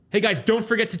Hey guys, don't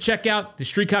forget to check out the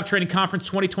Street Cop Training Conference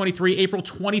 2023, April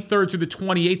 23rd through the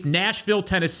 28th, Nashville,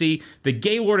 Tennessee, the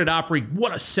Gaylord at Opry.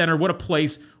 What a center, what a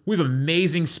place. We have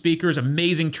amazing speakers,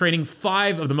 amazing training,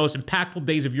 5 of the most impactful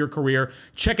days of your career.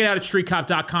 Check it out at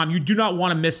streetcop.com. You do not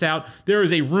want to miss out. There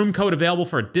is a room code available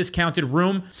for a discounted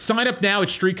room. Sign up now at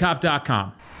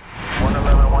streetcop.com.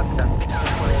 111, 110.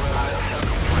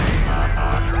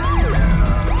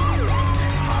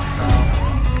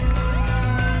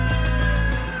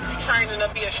 Training to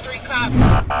be a street cop.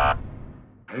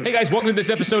 Hey guys, welcome to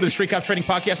this episode of the Street Cop Training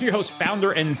Podcast. I'm your host,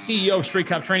 founder, and CEO of Street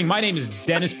Cop Training. My name is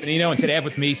Dennis Benino, and today I have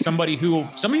with me somebody who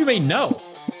some of you may know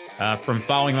from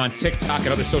following him on TikTok and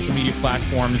other social media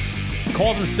platforms. He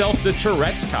calls himself the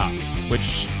Tourettes Cop,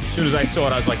 which as soon as I saw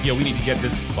it, I was like, yo, we need to get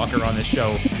this fucker on this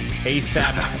show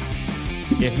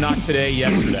ASAP. If not today,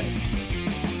 yesterday.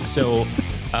 So,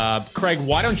 Craig,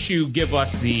 why don't you give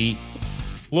us a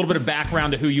little bit of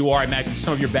background to who you are? I imagine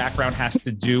some of your background has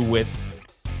to do with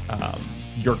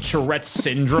your Tourette's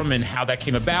syndrome and how that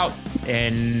came about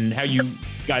and how you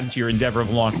got into your endeavor of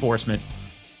law enforcement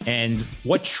and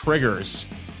what triggers,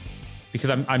 because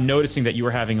I'm noticing that you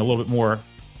were having a little bit more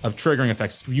of triggering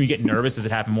effects. You get nervous. Does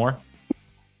it happen more?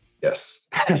 Yes.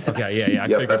 Okay. Yeah. I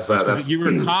Yep, figured that's you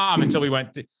were calm until we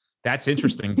went. That's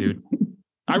interesting, dude.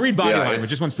 I read body language.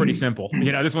 This one's pretty simple.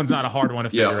 You know, this one's not a hard one to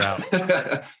figure out.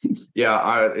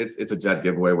 It's a dead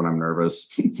giveaway when I'm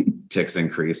nervous. Ticks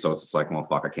increase, so it's just like, well,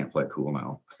 fuck, I can't play it cool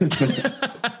now.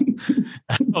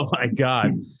 Oh my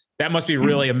God, that must be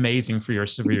really amazing for your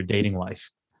dating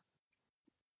life.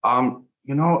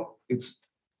 It's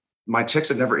my ticks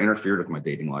have never interfered with my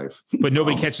dating life. But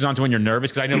nobody catches on to when you're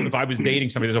nervous, because I know if I was dating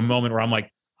somebody, there's a moment where I'm like,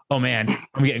 oh man,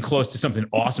 I'm getting close to something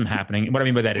awesome happening. And what I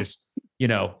mean by that is, you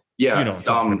know what I'm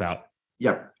talking about.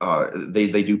 Yeah.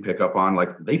 They do pick up on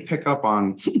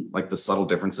the subtle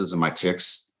differences in my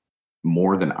ticks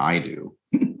more than I do.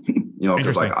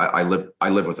 Because like I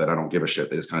live with it. I don't give a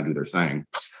shit. They just kind of do their thing.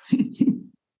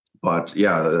 But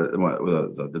yeah,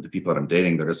 the people that I'm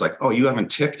dating, they're just like, oh, you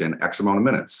haven't ticked in X amount of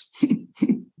minutes,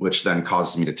 which then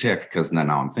causes me to tick because then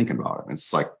now I'm thinking about it.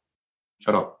 It's like,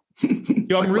 shut up.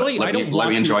 Yo, let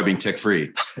me enjoy being tick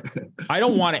free. I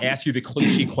don't want to ask you the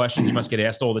cliche questions you must get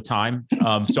asked all the time.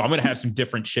 So I'm going to have some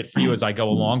different shit for you as I go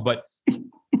along. But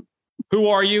who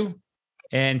are you?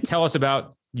 And tell us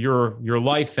about your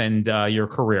life and your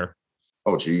career.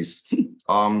 Oh, geez.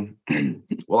 Well,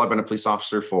 I've been a police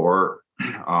officer for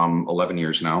 11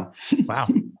 years now. Wow.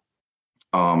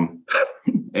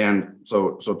 And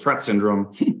so Tourette's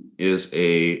syndrome is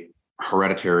a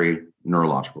hereditary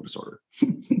neurological disorder.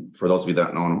 For those of you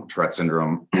that know, Tourette's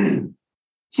syndrome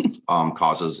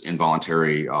causes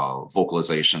involuntary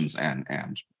vocalizations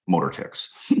and motor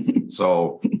tics.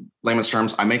 So, layman's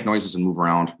terms, I make noises and move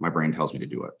around. My brain tells me to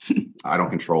do it. I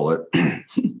don't control it.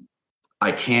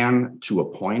 I can, to a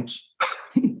point,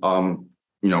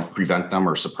 prevent them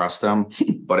or suppress them,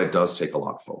 but it does take a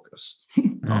lot of focus.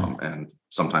 And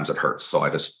sometimes it hurts. So I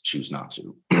just choose not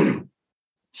to.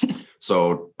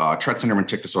 So Tourette's syndrome and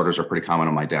tic disorders are pretty common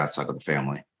on my dad's side of the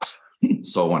family.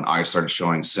 So when I started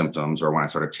showing symptoms or when I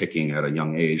started ticking at a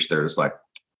young age, there's like,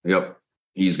 yep,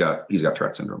 he's got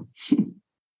Tourette's syndrome.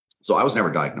 So I was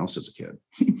never diagnosed as a kid.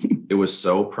 It was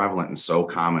so prevalent and so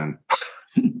common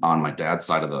on my dad's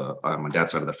side of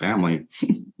the family.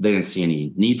 They didn't see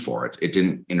any need for it. It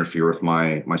didn't interfere with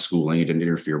my schooling. It didn't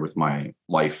interfere with my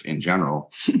life in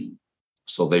general.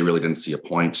 So they really didn't see a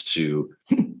point to,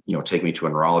 take me to a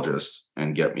neurologist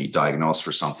and get me diagnosed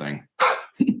for something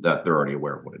that they're already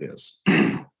aware of what it is.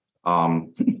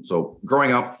 So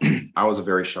growing up, I was a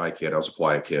very shy kid. I was a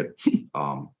quiet kid.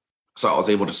 So I was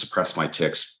able to suppress my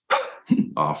tics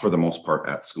for the most part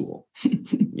at school.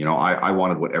 I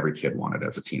wanted what every kid wanted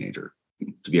as a teenager,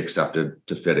 to be accepted,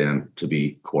 to fit in, to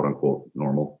be quote unquote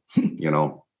normal,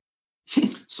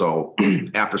 So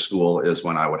after school is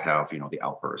when I would have, the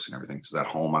outbursts and everything. Because at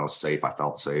home I was safe. I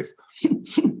felt safe.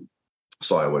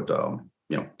 So I would,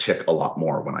 tick a lot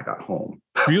more when I got home.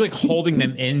 Were you like holding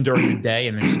them in during the day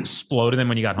and then just exploding them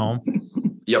when you got home?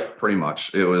 Yep, pretty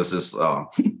much. It was just,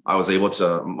 I was able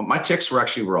to, my tics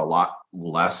were a lot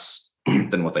less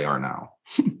than what they are now.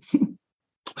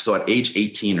 So at age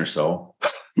 18 or so,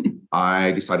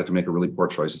 I decided to make a really poor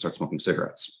choice and start smoking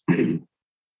cigarettes.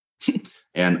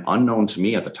 And unknown to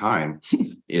me at the time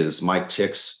is my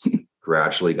tics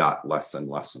gradually got less and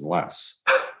less and less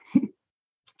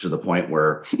to the point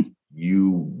where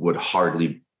you would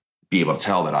hardly be able to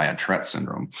tell that I had Tourette's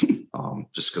syndrome,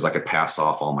 just because I could pass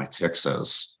off all my tics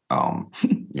as,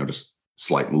 just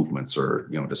slight movements or,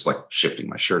 just like shifting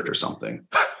my shirt or something.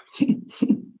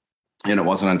 And it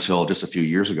wasn't until just a few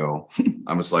years ago,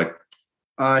 I was like,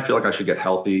 I feel like I should get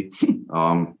healthy.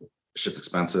 Shit's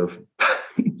expensive.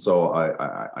 So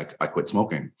I quit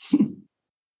smoking.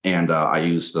 And I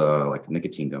used like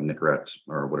nicotine gum, Nicorette,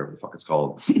 or whatever the fuck it's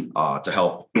called, to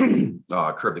help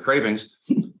curb the cravings.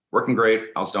 Working great.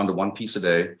 I was down to one piece a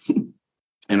day.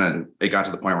 And then it got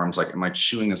to the point where I was like, am I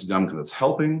chewing this gum because it's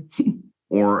helping?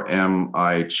 Or am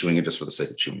I chewing it just for the sake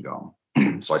of chewing gum?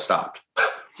 So I stopped.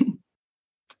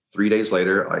 3 days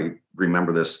later, I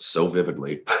remember this so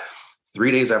vividly.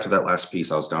 3 days after that last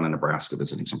piece, I was down in Nebraska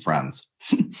visiting some friends.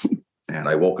 And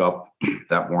I woke up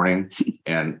that morning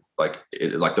and like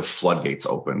the floodgates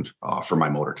opened for my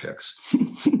motor tics.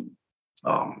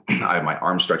 My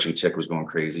arm stretching tic was going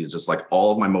crazy. It's just like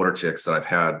all of my motor tics that I've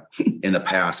had in the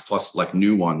past, plus like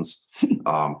new ones,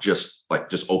 just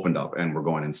opened up and were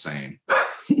going insane.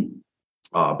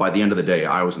 By the end of the day,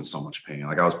 I was in so much pain.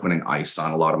 Like I was putting ice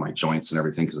on a lot of my joints and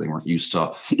everything because they weren't used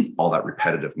to all that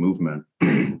repetitive movement.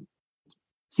 And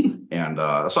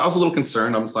so I was a little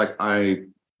concerned. I was like, I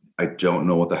don't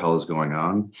know what the hell is going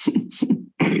on.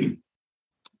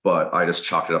 But I just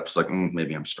chalked it up to like,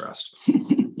 maybe I'm stressed,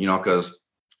 because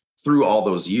through all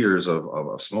those years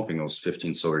of smoking, those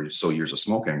 15 so years of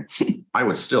smoking, I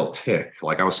would still tic.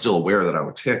 Like I was still aware that I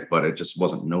would tic, but it just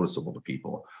wasn't noticeable to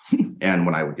people. And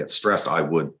when I would get stressed, I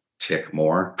would tic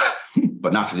more,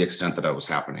 but not to the extent that I was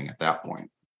happening at that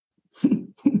point.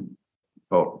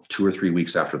 About 2 or 3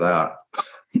 weeks after that,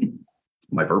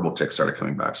 my verbal tics started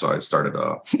coming back. So I started,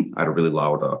 I had a really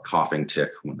loud coughing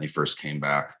tic when they first came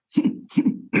back.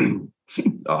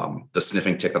 The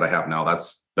sniffing tic that I have now,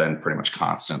 that's been pretty much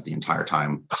constant the entire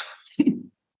time.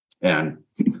 And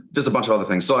just a bunch of other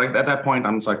things. So at that point,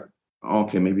 I'm just like,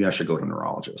 okay, maybe I should go to a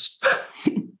neurologist.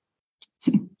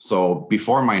 So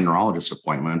before my neurologist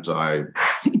appointment, I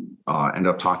ended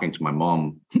up talking to my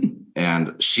mom,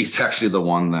 and she's actually the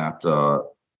one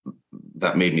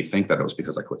that made me think that it was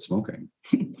because I quit smoking.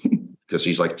 Because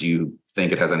she's like, do you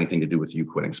think it has anything to do with you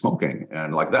quitting smoking?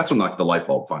 And like, that's when like the light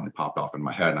bulb finally popped off in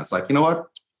my head. And I was like, you know what?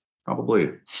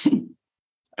 Probably.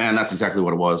 And that's exactly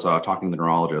what it was. Talking to the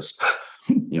neurologist,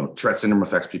 Tourette's syndrome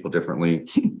affects people differently.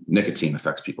 Nicotine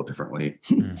affects people differently.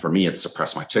 For me, it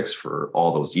suppressed my tics for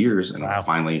all those years. And when I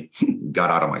finally got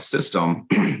out of my system,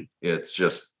 it's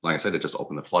just, like I said, it just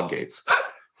opened the floodgates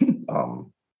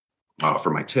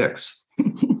for my tics.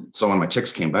 So when my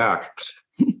tics came back,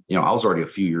 I was already a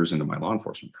few years into my law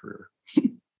enforcement career.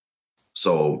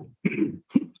 So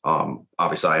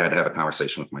obviously I had to have a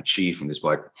conversation with my chief and just be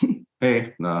like,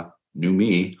 hey, new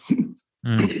me.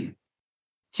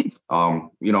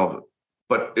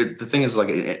 But the thing is, like,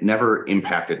 it never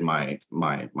impacted my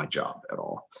job at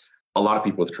all. A lot of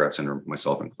people with Tourette's syndrome,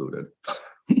 myself included,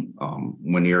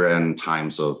 when you're in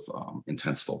times of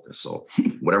intense focus. So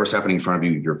whatever's happening in front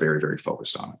of you, you're very, very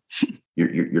focused on it.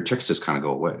 Your tics just kind of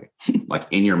go away. Like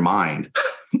in your mind,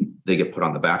 they get put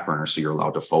on the back burner. So you're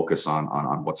allowed to focus on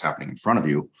what's happening in front of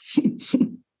you.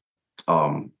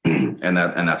 And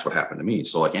that's what happened to me.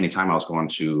 So like anytime I was going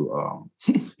to,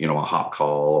 a hop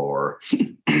call or,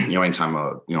 anytime,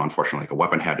 unfortunately, like a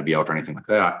weapon had to be out or anything like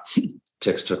that,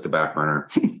 tics took the back burner.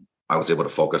 I was able to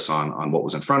focus on what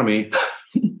was in front of me,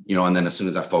 and then as soon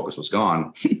as that focus was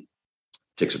gone,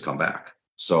 tics would come back.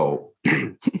 So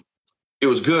it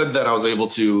was good that I was able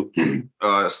to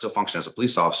still function as a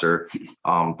police officer.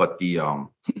 But the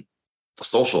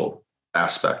social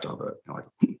aspect of it, like,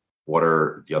 what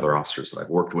are the other officers that I've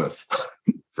worked with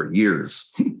for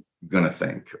years going to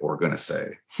think or going to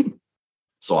say?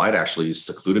 So I'd actually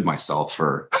secluded myself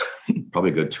for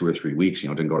probably a good 2 or 3 weeks,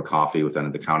 didn't go to coffee with any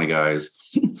of the county guys,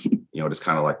 just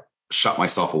kind of like shut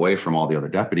myself away from all the other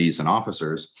deputies and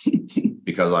officers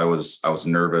because I was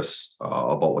nervous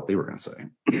about what they were going to say.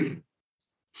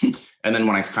 And then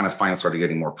when I kind of finally started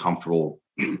getting more comfortable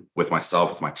with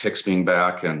myself, with my tics being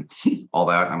back and all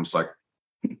that, I'm just like,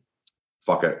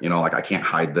 fuck it. Like I can't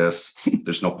hide this.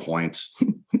 There's no point.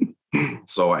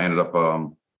 So I ended up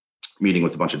meeting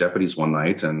with a bunch of deputies one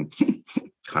night and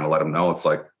kind of let them know it's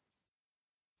like,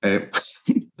 hey,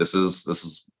 this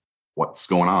is what's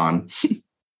going on.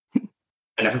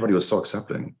 And everybody was so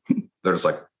accepting. They're just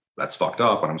like, that's fucked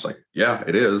up. And I was like, yeah,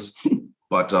 it is.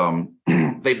 But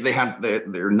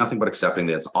they're nothing but accepting.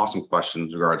 They had awesome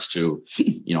questions in regards to,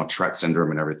 Tourette's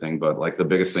syndrome and everything. But like the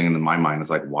biggest thing in my mind is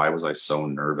like, why was I so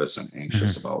nervous and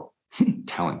anxious about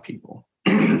telling people?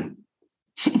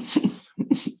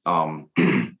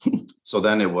 So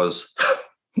then it was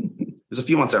a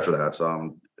few months after that.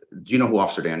 Do you know who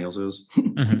Officer Daniels is?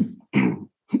 Mm-hmm.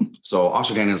 So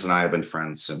Officer Daniels and I have been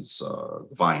friends since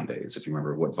Vine days. If you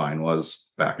remember what Vine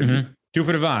was back in 2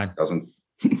 for the Vine.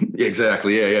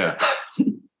 Exactly. Yeah.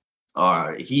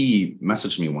 He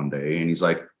messaged me one day and he's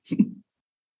like,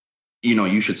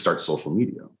 you should start social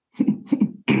media.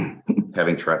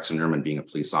 Having Tourette syndrome and being a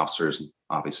police officer is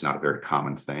obviously not a very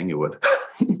common thing.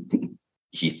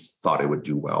 He thought it would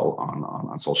do well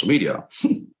on social media.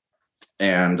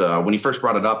 And when he first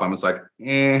brought it up, I was like,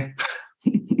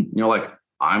 like,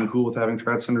 I'm cool with having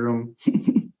Tourette syndrome,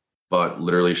 but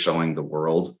literally showing the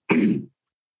world,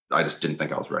 I just didn't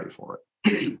think I was ready for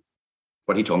it.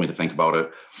 But he told me to think about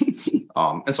it.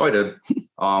 And so I did.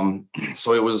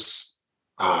 So it was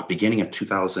beginning of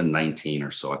 2019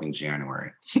 or so, I think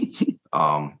January.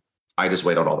 I just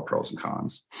weighed out all the pros and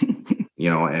cons,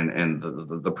 and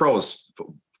the pros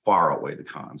far outweigh the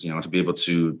cons, to be able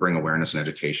to bring awareness and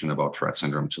education about Tourette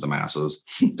syndrome to the masses,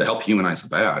 to help humanize the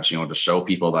badge, to show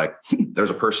people like there's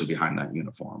a person behind that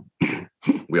uniform.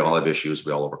 We all have issues.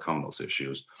 We all overcome those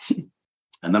issues.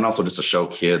 And then also just to show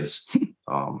kids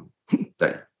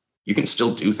that you can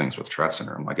still do things with Tourette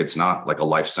syndrome. Like, it's not like a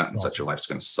life sentence that your life's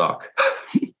going to suck.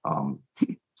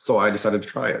 So I decided to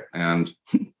try it, and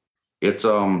it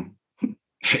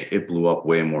blew up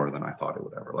way more than I thought it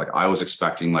would ever. Like, I was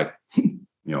expecting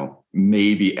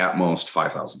maybe at most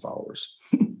 5,000 followers.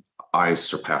 I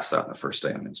surpassed that in the first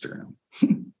day on Instagram.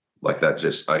 Like that,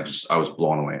 I was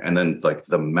blown away. And then like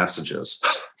the messages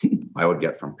I would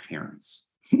get from parents,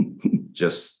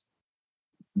 just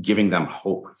giving them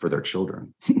hope for their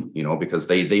children, because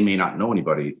they may not know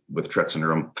anybody with Tourette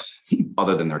syndrome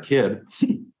other than their kid.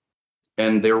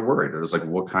 And they're worried. It was like,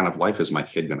 what kind of life is my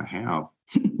kid going to have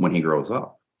when he grows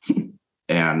up?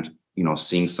 And,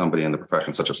 seeing somebody in the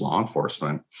profession such as law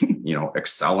enforcement,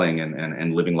 excelling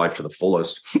and living life to the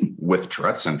fullest with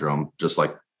Tourette syndrome, just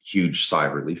like huge sigh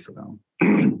of relief for them.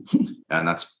 And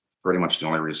that's pretty much the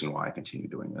only reason why I continue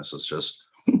doing this, is just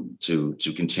to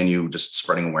continue just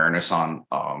spreading awareness on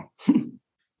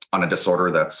a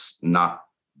disorder that's not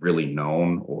really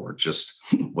known, or just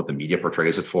what the media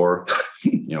portrays it for.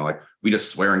 Like, we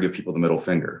just swear and give people the middle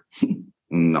finger.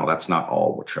 No, that's not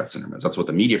all what Tourette syndrome is. That's what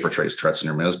the media portrays Tourette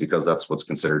syndrome is, because that's what's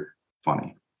considered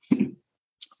funny.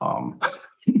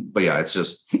 But yeah, it's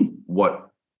just what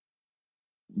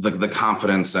the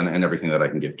confidence and everything that I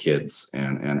can give kids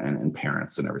and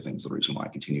parents and everything is the reason why I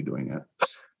continue doing it.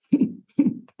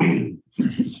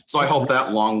 So I hope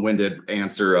that long-winded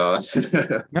answer.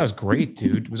 That was great,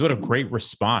 dude. It was what a great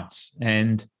response.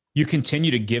 And you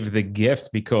continue to give the gift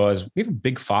because we have a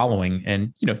big following,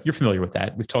 and you're familiar with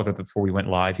that. We've talked about it before we went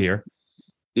live here.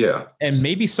 Yeah. And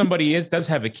maybe somebody does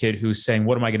have a kid who's saying,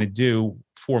 what am I going to do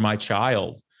for my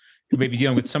child, who may be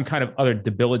dealing with some kind of other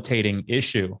debilitating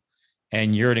issue?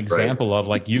 And you're an example of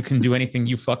like, you can do anything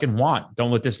you fucking want.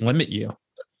 Don't let this limit you.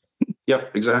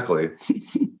 Yep, exactly.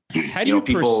 How do you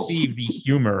perceive the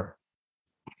humor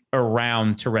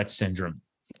around Tourette syndrome?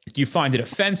 Do you find it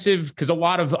offensive? Because a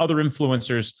lot of other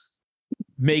influencers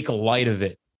make light of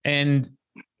it. And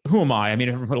who am I? I mean,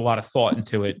 I haven't put a lot of thought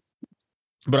into it,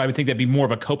 but I would think that'd be more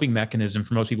of a coping mechanism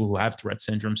for most people who have Tourette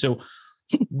syndrome. So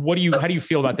how do you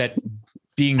feel about that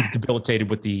being debilitated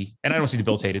with and I don't say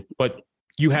debilitated, but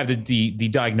you have the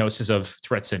diagnosis of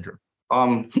Tourette syndrome?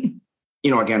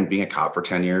 Again, being a cop for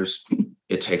 10 years,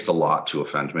 it takes a lot to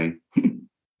offend me.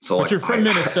 So, but you're from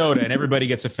Minnesota, and everybody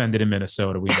gets offended in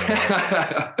Minnesota. We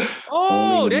know.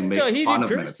 Oh, he did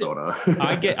Minnesota.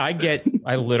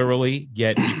 I literally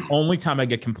get the only time I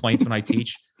get complaints when I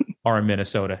teach are in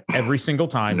Minnesota. Every single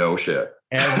time. No shit.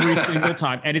 Every single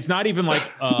time. And it's not even like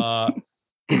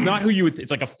it's not who you would,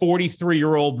 it's like a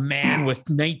 43-year-old man with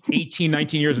 18,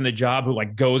 19 years in the job who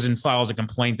like goes and files a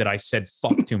complaint that I said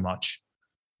fuck too much.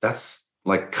 That's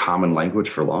like common language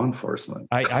for law enforcement.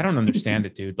 I don't understand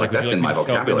it, dude. Like that's in my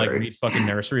vocabulary. Read fucking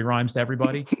nursery rhymes to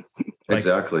everybody.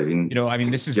 Exactly.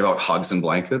 This is give out hugs and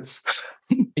blankets.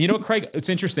 Craig, what's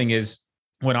interesting is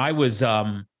when I was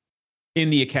in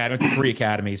the academy, 3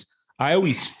 academies, I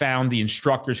always found the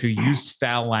instructors who used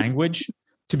foul language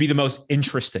to be the most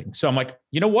interesting. So I'm like,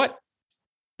 you know what?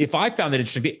 If I found that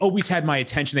interesting, they always had my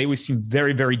attention. They always seemed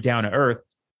very, very down to earth.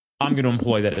 I'm going to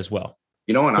employ that as well.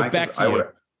 And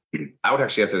I would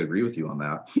actually have to agree with you on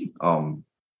that.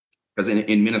 Because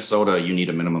in Minnesota, you need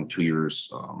a minimum 2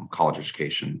 years college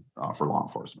education for law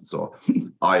enforcement. So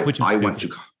I went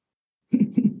to,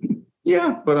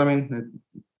 yeah, but I mean,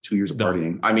 2 years of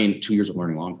partying. I mean, 2 years of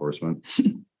learning law enforcement.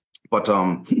 But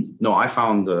no, I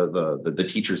found the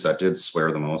teachers that did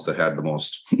swear the most, that had the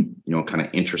most, kind of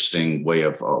interesting way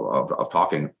of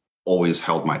talking, always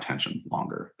held my attention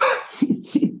longer.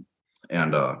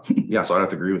 And so I'd have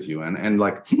to agree with you. And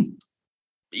like,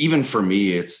 even for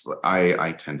me,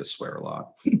 I tend to swear a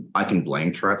lot. I can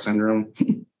blame Tourette syndrome.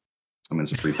 I mean,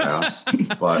 it's a free pass,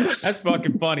 but that's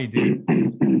fucking funny, dude.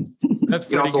 That's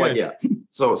pretty good. Like, yeah.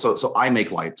 So I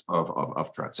make light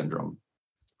of Tourette syndrome.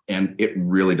 And it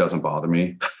really doesn't bother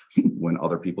me when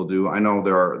other people do. I know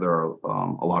there are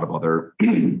a lot of other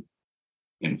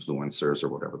influencers or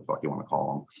whatever the fuck you want to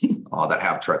call them that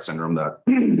have Tourette syndrome that,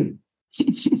 I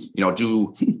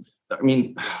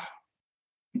mean,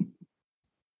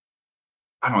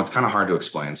 I don't know, it's kind of hard to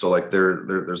explain. So like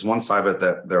there's one side of it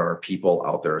that there are people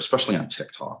out there, especially on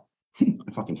TikTok.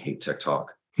 I fucking hate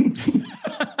TikTok,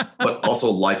 but also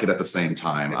like it at the same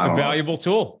time. It's a valuable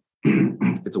tool.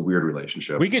 It's a weird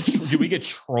relationship. We get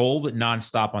trolled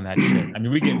nonstop on that shit. I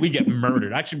mean, we get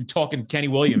murdered. Actually, I'm talking Kenny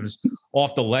Williams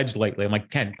off the ledge lately. I'm like,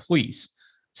 Ken, please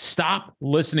stop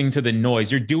listening to the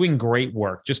noise. You're doing great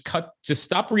work. Just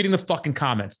stop reading the fucking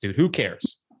comments, dude. Who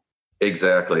cares?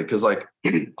 Exactly. Because like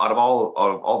out of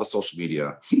all the social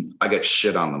media, I get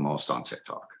shit on the most on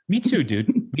TikTok. Me too, dude.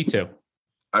 Me too.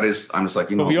 I'm just like,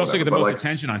 but we also get the most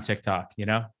attention on TikTok,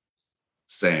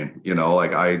 Same,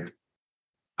 like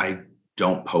I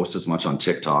don't post as much on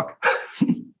TikTok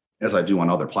as I do on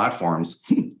other platforms,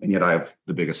 and yet I have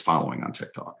the biggest following on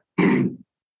TikTok. I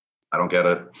don't get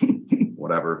it.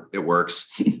 Whatever, it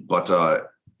works. But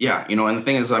yeah, and the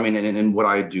thing is, I mean, and what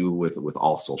I do with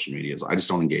all social media is I just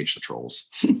don't engage the trolls.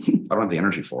 I don't have the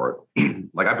energy for it.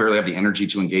 Like I barely have the energy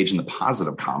to engage in the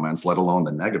positive comments, let alone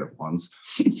the negative ones.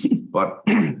 But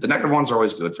the negative ones are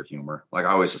always good for humor. Like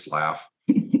I always just laugh,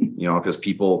 because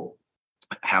people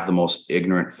have the most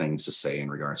ignorant things to say in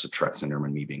regards to Tourette syndrome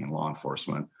and me being in law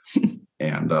enforcement.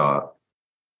 And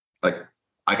like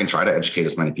I can try to educate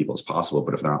as many people as possible,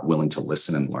 but if they're not willing to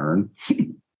listen and learn,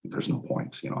 there's no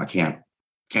point. I can't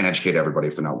educate everybody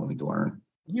if they're not willing to learn.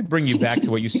 You bring you back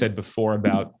to what you said before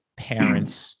about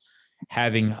parents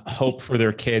having hope for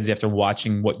their kids after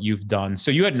watching what you've done.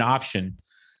 So you had an option.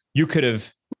 You could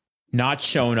have not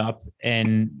shown up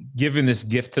and given this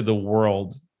gift to the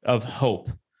world of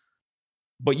hope,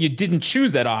 but you didn't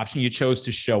choose that option. You chose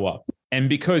to show up. And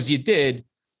because you did,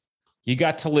 you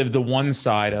got to live the one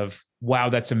side of, wow,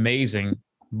 that's amazing.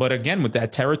 But again, with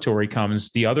that territory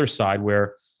comes the other side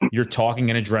where you're talking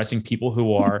and addressing people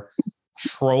who are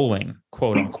trolling,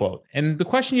 quote unquote. And the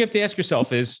question you have to ask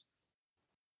yourself is,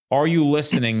 are you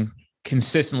listening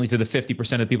consistently to the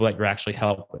 50% of people that you're actually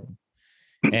helping?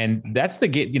 And that's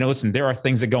listen, there are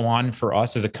things that go on for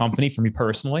us as a company, for me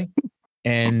personally.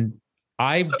 And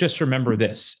I just remember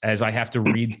this as I have to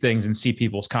read things and see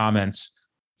people's comments.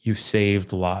 You've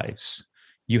saved lives.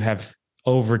 You have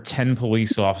over 10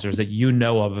 police officers that you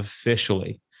know of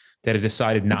officially that have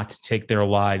decided not to take their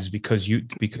lives because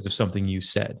of something you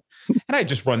said. And I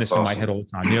just run this in my head all the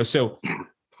time, so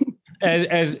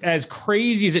as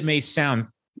crazy as it may sound,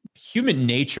 human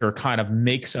nature kind of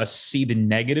makes us see the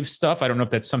negative stuff. I don't know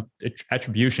if that's some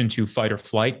attribution to fight or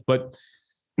flight, but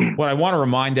what I want to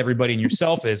remind everybody and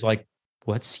yourself is like,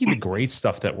 let's see the great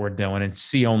stuff that we're doing and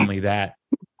see only that,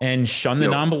 and shun the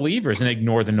non-believers and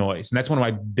ignore the noise. And that's one of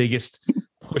my biggest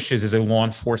pushes as a law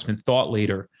enforcement thought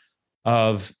leader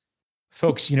of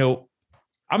folks, I'm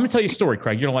going to tell you a story,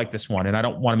 Craig. You're going to like this one. And I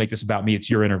don't want to make this about me. It's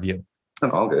your interview.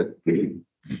 All good.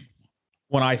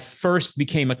 When I first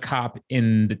became a cop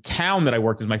in the town that I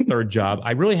worked as my third job,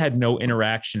 I really had no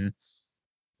interaction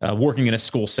working in a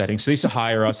school setting. So they used to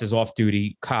hire us as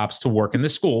off-duty cops to work in the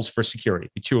schools for security.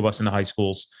 The two of us in the high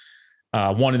schools,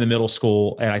 one in the middle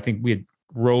school, and I think we had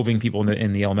roving people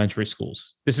in the elementary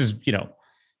schools. This is,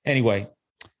 anyway,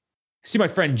 see my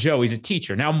friend Joe, he's a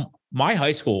teacher. Now, my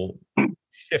high school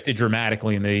shifted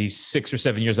dramatically in the 6 or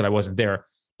 7 years that I wasn't there.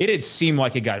 It had seemed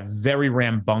like it got very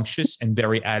rambunctious and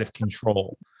very out of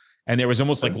control. And there was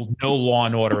almost like no law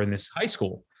and order in this high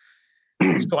school.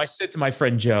 So I said to my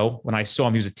friend Joe, when I saw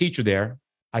him, he was a teacher there.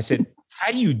 I said,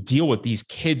 how do you deal with these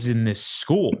kids in this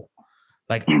school?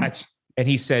 And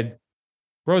he said,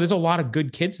 bro, there's a lot of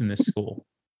good kids in this school.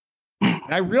 And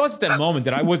I realized at that moment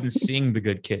that I wasn't seeing the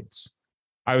good kids.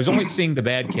 I was only seeing the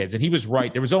bad kids. And he was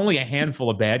right. There was only a handful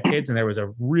of bad kids, and there was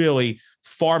a really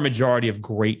far majority of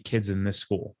great kids in this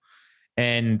school.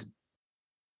 And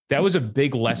that was a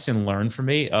big lesson learned for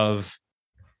me of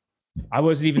I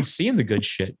wasn't even seeing the good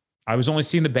shit. I was only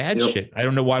seeing the bad shit. I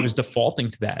don't know why I was defaulting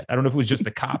to that. I don't know if it was just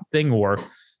the cop thing or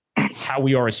how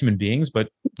we are as human beings, but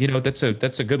that's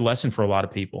a good lesson for a lot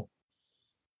of people.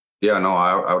 Yeah, no,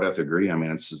 I would have to agree. I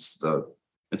mean, it's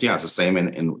the same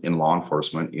in law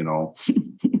enforcement.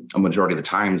 A majority of the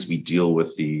times we deal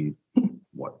with the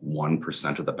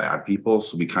 1% of the bad people.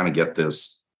 So we kind of get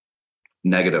this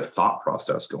negative thought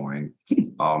process going,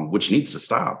 which needs to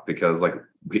stop because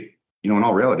in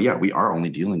all reality, we are only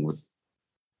dealing with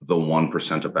the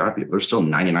 1% of bad people. There's still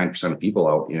 99% of people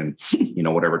out in,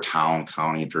 whatever town,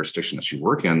 county, jurisdiction that you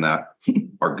work in that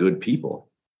are good people.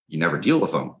 You never deal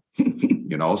with them,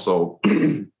 so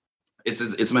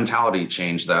it's a mentality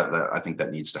change that I think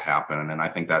that needs to happen. And I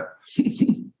think that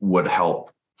would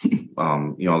help,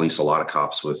 at least a lot of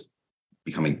cops with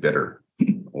becoming bitter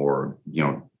or,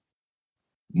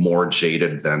 more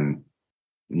jaded than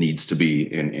needs to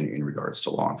be in regards to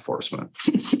law enforcement.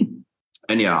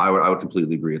 And yeah, I would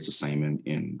completely agree. It's the same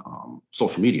in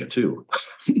social media too.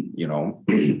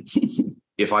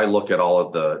 If I look at all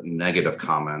of the negative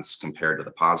comments compared to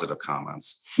the positive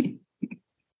comments,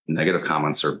 negative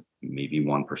comments are maybe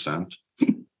 1%.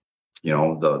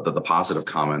 The positive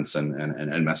comments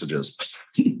and messages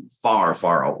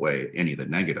far outweigh any of the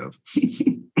negative.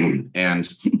 And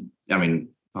I mean,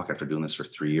 after doing this for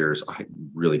 3 years, I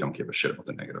really don't give a shit about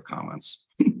the negative comments.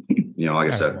 Like I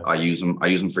said, I use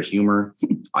them for humor.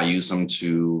 I use them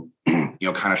to,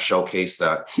 kind of showcase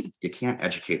that you can't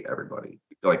educate everybody.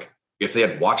 Like if they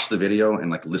had watched the video and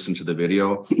like listened to the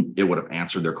video, it would have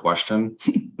answered their question,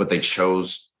 but they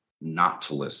chose not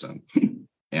to listen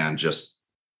and just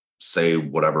say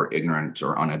whatever ignorant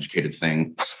or uneducated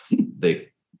thing they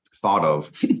thought of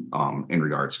in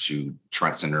regards to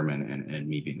Tourette syndrome and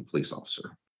me being a police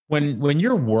officer. When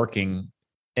you're working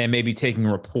and maybe taking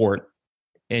a report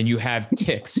and you have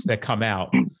tics that come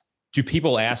out, do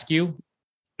people ask you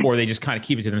or they just kind of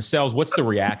keep it to themselves? What's the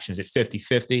reaction? Is it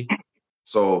 50-50?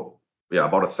 So yeah,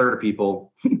 about a third of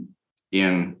people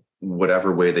in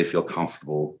whatever way they feel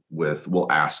comfortable with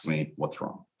will ask me what's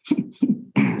wrong.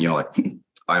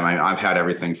 I've had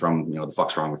everything from, the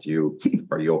fuck's wrong with you?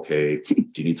 Are you okay?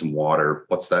 Do you need some water?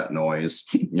 What's that noise?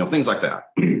 Things like that.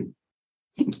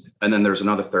 And then there's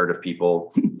another third of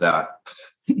people that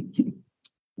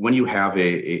when you have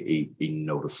a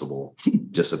noticeable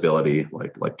disability,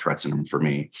 like Tourette syndrome for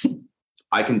me,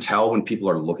 I can tell when people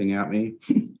are looking at me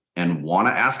and want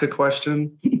to ask a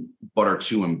question, but are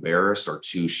too embarrassed or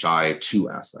too shy to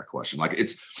ask that question. Like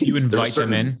you invite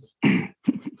them in.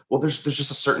 Well, there's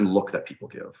just a certain look that people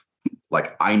give.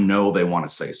 Like I know they want to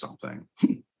say something,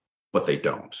 but they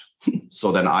don't.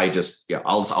 So then I'll just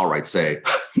outright say,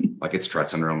 like, it's Tourette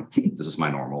syndrome. This is my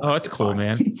normal. Oh, that's cool,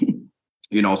 man.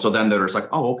 So then they're just like,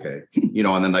 oh, okay.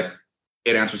 And then like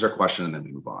it answers their question and then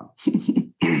we move on.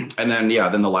 And then,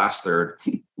 then the last third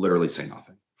literally say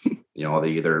nothing. They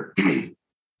either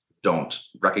don't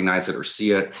recognize it or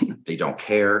see it, they don't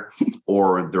care,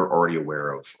 or they're already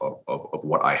aware of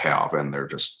what I have and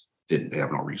they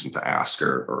have no reason to ask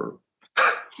or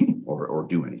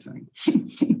do anything.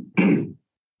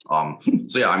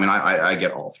 So yeah, I mean, I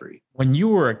get all three. When you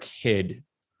were a kid,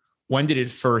 when did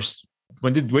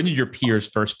your peers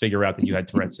first figure out that you had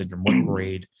Tourette syndrome? What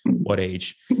grade, what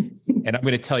age? And I'm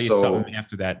going to tell you something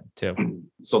after that too.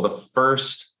 So the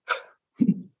first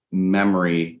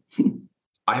memory,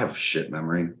 I have shit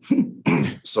memory.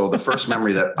 So the first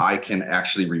memory that I can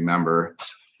actually remember,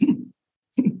 I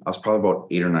was probably about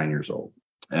 8 or 9 years old.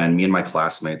 And me and my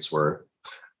classmates were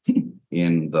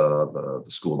in the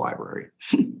school library.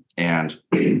 And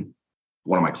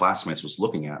one of my classmates was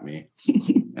looking at me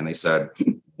and they said,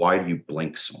 "Why do you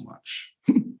blink so much?"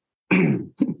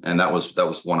 And that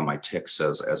was one of my tics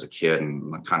as a kid,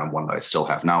 and kind of one that I still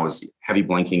have now is heavy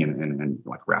blinking and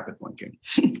like rapid blinking,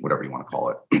 whatever you want to call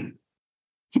it.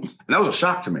 And that was a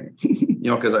shock to me,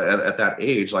 because at that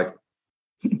age, like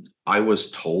I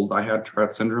was told I had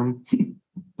Tourette syndrome,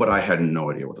 but I had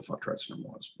no idea what the fuck Tourette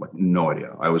syndrome was. Like no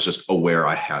idea. I was just aware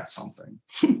I had something.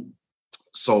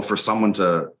 So for someone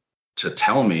to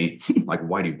tell me like,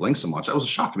 "Why do you blink so much?" That was a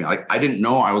shock to me. Like I didn't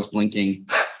know I was blinking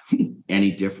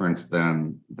any different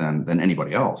than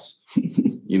anybody else.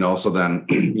 So then,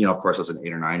 of course, as an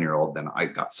 8 or 9 year old, then I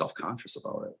got self-conscious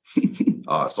about it.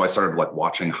 So I started like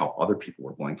watching how other people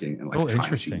were blinking and like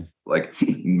trying to like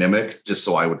mimic just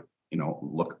so I would,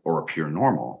 look or appear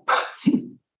normal.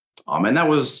 And that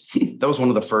was one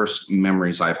of the first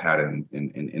memories I've had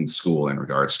in school in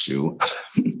regards to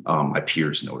my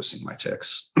peers noticing my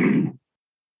tics.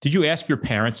 Did you ask your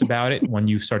parents about it when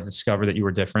you started to discover that you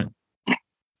were different?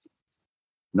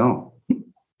 No,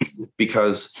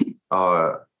 because,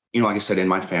 like I said, in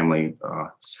my family,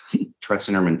 Tourette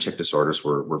syndrome and tic disorders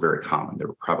were very common. They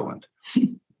were prevalent.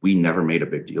 We never made a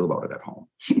big deal about it at home.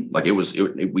 Like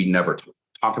we never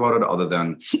talked about it other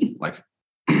than like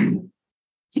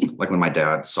when my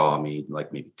dad saw me,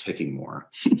 like maybe ticking more,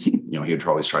 he would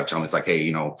always try to tell me, it's like,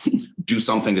 "Hey, do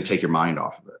something to take your mind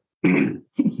off of it."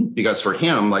 Because for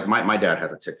him, like my dad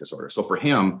has a tic disorder. So for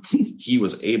him, he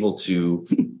was able to,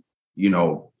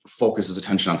 focus his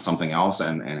attention on something else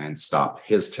and stop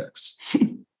his tics.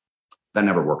 That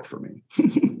never worked for me,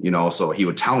 so he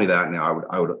would tell me that. And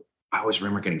I always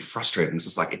remember getting frustrated. And it's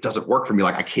just like, it doesn't work for me.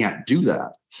 Like I can't do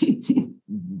that.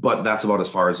 But that's about as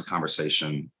far as the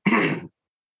conversation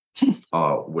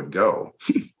would go.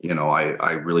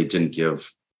 I really didn't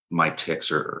give my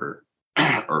tics or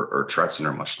Tourette's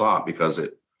syndrome much thought because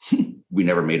we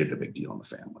never made it a big deal in the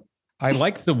family. I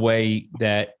like the way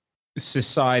that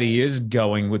society is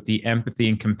going with the empathy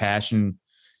and compassion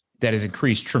that has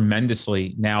increased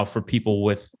tremendously now for people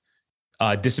with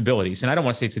disabilities. And I don't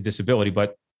want to say it's a disability,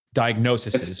 but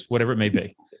diagnoses, whatever it may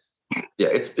be. Yeah,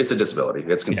 it's a disability.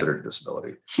 It's considered a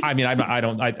disability. I mean,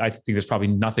 I think there's probably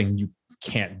nothing you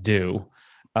can't do.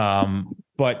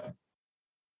 But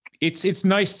it's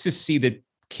nice to see that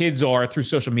kids are, through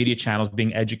social media channels,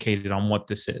 being educated on what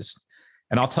this is.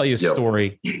 And I'll tell you a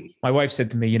story. My wife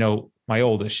said to me, my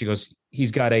oldest, she goes,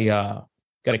 he's got a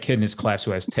kid in his class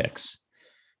who has tics.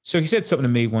 So he said something to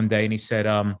me one day and he said,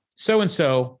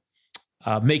 so-and-so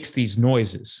makes these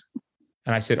noises.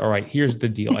 And I said, all right, here's the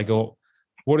deal. I go,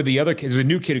 what are the other kids? There's a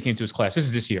new kid who came to his class. This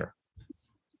is this year.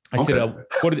 I said,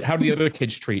 how do the other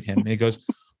kids treat him? And he goes,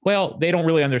 well, they don't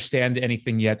really understand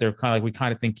anything yet. They're kind of like, we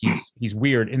kind of think he's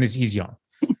weird and he's young.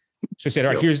 So I said,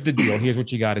 all right, here's the deal. Here's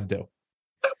what you got to do.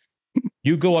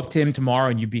 You go up to him tomorrow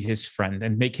and you be his friend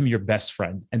and make him your best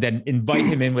friend, and then invite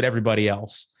him in with everybody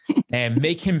else and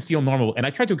make him feel normal. And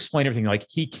I tried to explain everything, like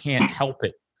he can't help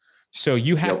it. So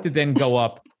you have to then go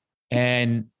up,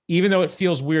 and even though it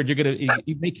feels weird,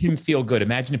 you make him feel good.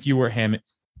 Imagine if you were him.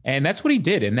 And that's what he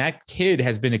did. And that kid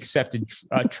has been accepted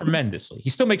tremendously. He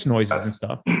still makes noises and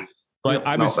stuff, but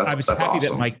I was happy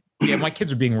awesome. that my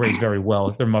kids are being raised very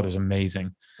well. Their mother's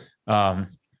amazing.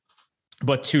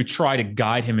 But to try to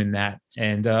guide him in that.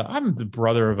 And I'm the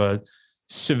brother of a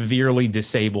severely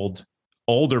disabled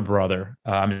older brother.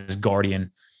 I'm his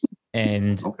guardian.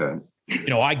 And,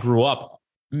 I grew up,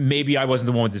 maybe I wasn't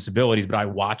the one with disabilities, but I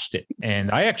watched it. And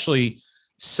I actually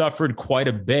suffered quite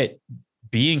a bit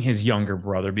being his younger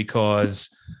brother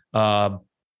because,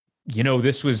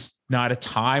 this was not a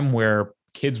time where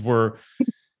kids were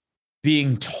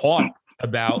being taught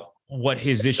about what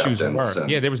his issues were.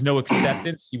 There was no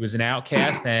acceptance. He was an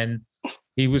outcast and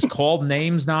he was called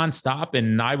names nonstop.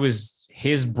 And I was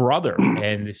his brother.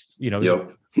 And,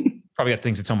 probably got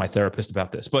things to tell my therapist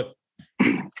about this, but,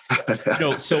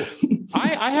 so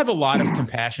I have a lot of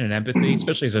compassion and empathy,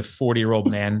 especially as a 40-year-old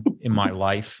man in my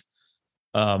life.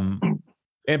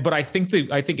 But I think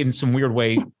in some weird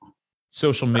way,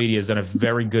 social media has done a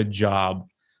very good job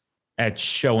at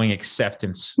showing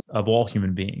acceptance of all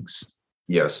human beings.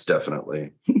 Yes,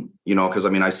 definitely. Because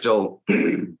I still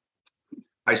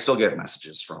get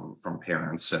messages from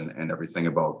parents and everything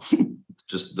about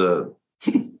just the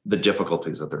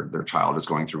difficulties that their child is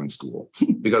going through in school.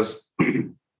 Because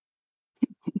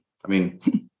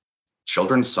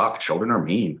children suck. Children are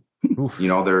mean. Oof.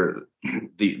 There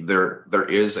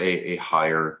is a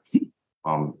higher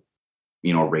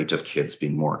rate of kids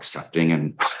being more accepting,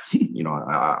 and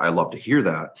I love to hear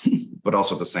that, but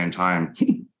also at the same time,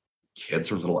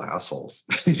 kids are little assholes.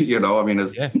 I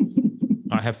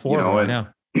have 4 of them right now.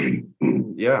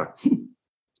 Yeah.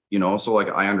 So like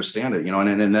I understand it,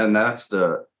 and then that's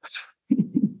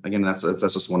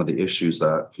just one of the issues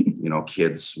that,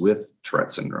 kids with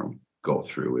Tourette's syndrome go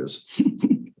through is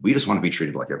we just want to be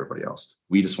treated like everybody else.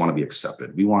 We just want to be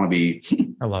accepted. We want to be,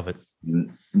 I love it,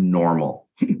 normal,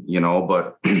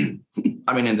 but in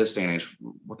this day and age,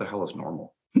 what the hell is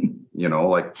normal?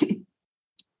 Like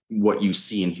what you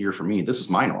see and hear from me, this is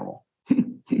my normal.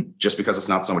 Just because it's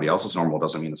not somebody else's normal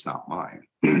doesn't mean it's not mine.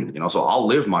 So I'll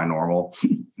live my normal.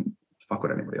 Fuck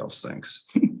what anybody else thinks.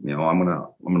 I'm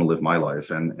gonna live my life,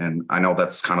 and I know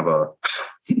that's kind of a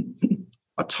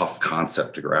tough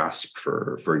concept to grasp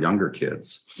for younger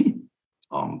kids.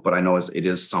 But I know it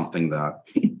is something that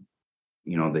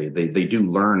they do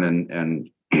learn, and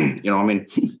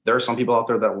there are some people out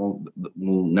there that will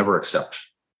never accept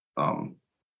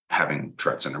having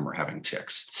Tourette's syndrome or having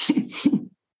tics,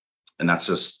 and that's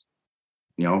just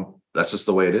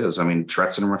the way it is.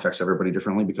 Tourette's syndrome affects everybody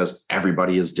differently because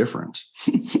everybody is different.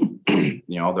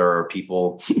 There are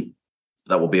people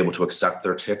that will be able to accept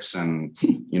their tics and,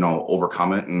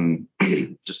 overcome it and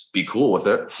just be cool with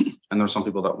it. And there's some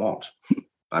people that won't.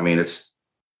 It's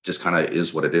just kind of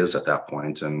is what it is at that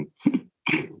point. And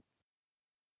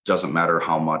doesn't matter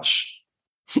how much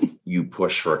you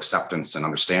push for acceptance and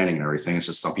understanding and everything. It's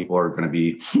just some people are going to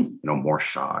be, more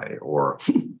shy or,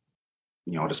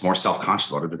 just more self-conscious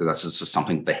about it because that's just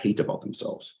something they hate about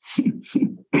themselves.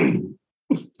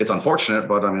 It's unfortunate,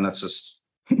 but that's just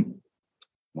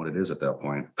what it is at that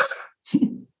point.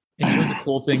 And the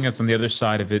cool thing is on the other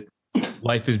side of it,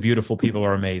 life is beautiful. People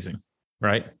are amazing,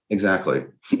 right? Exactly.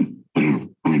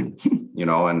 And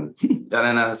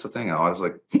that's the thing. I was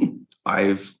like,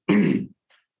 I've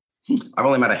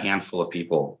only met a handful of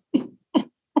people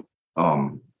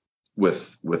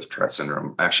with Tourette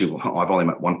syndrome. Actually, I've only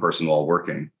met one person while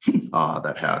working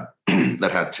that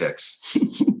had tics,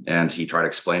 and he tried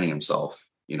explaining himself,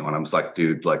 and I was like,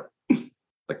 dude, like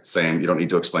same, you don't need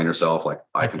to explain yourself. Like,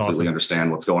 I completely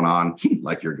understand what's going on.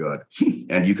 Like, you're good.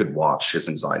 And you could watch his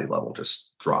anxiety level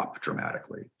just drop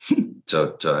dramatically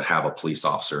to have a police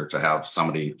officer, to have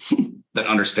somebody that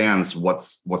understands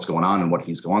what's going on and what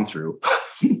he's going through.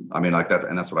 I mean, like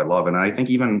that's what I love. And I think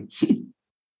even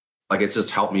like, it's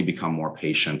just helped me become more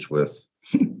patient with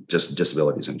just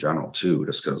disabilities in general too,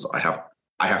 just because I have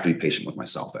to be patient with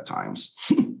myself at times.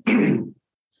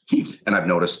 And I've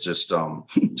noticed just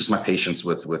my patience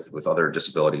with other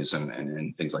disabilities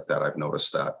and things like that. I've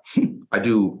noticed that I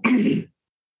do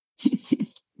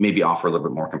maybe offer a little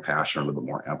bit more compassion, or a little bit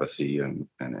more empathy and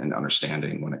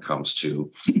understanding when it comes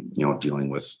to, dealing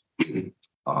with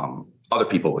other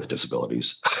people with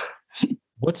disabilities.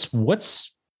 What's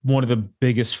one of the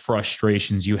biggest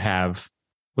frustrations you have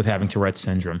with having Tourette's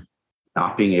syndrome?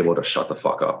 Not being able to shut the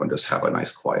fuck up and just have a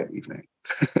nice quiet evening.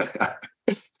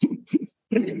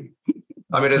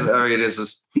 I mean, it is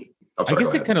this. I guess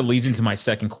that kind of leads into my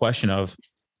second question of,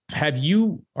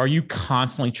 are you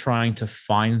constantly trying to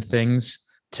find things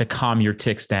to calm your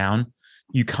tics down?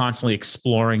 You constantly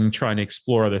trying to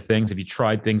explore other things? Have you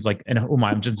tried things like, and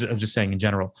I'm just saying in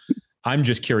general, I'm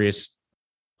just curious,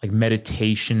 like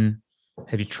meditation.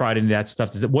 Have you tried any of that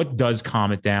stuff? What does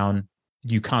calm it down?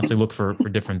 Do you constantly look for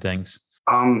different things?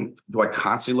 Do I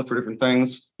constantly look for different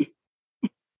things?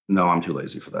 No, I'm too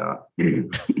lazy for that.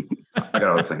 I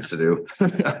got other things to do.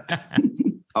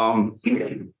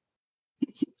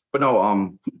 But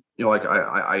no, like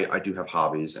I do have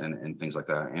hobbies and things like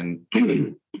that. And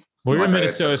well, you're in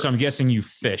Minnesota, so I'm guessing you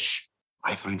fish.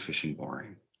 I find fishing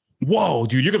boring. Whoa,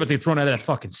 dude, you're going to be thrown out of that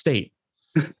fucking state.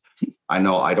 I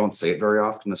know, I don't say it very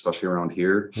often, especially around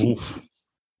here. Oof.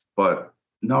 But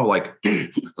no, like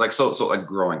so like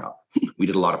growing up, we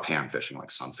did a lot of pan fishing,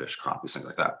 like sunfish, crappies, things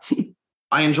like that.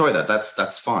 I enjoy that.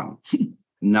 That's fun.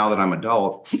 Now that I'm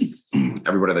adult,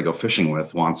 everybody that I go fishing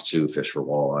with wants to fish for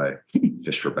walleye,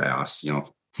 fish for bass.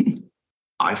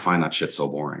 I find that shit so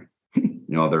boring.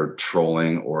 They're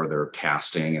trolling or they're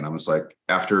casting, and I'm just like,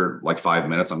 after like 5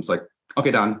 minutes, I'm just like,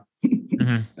 okay, done.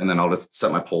 Mm-hmm. And then I'll just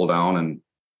set my pole down and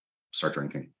start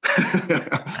drinking.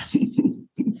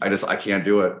 I can't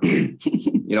do it.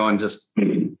 And just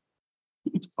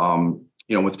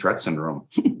with Tourette syndrome,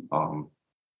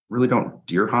 really don't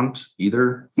deer hunt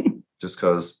either, just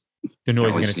because the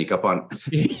noise can't sneak up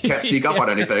on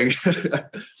anything.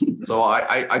 So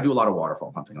I do a lot of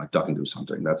waterfowl hunting, like duck and goose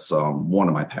hunting. That's one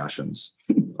of my passions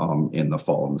in the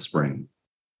fall and the spring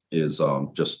is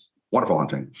just waterfowl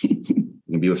hunting.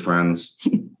 You can be with friends.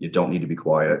 You don't need to be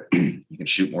quiet. You can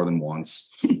shoot more than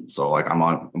once. So like I'm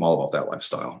all about that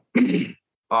lifestyle.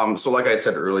 So like I had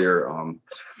said earlier,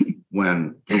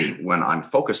 when I'm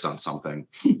focused on something,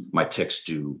 my tics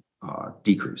do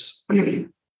decrease.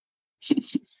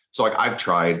 So like I've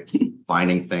tried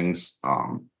finding things.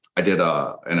 I did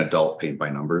an adult paint by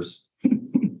numbers,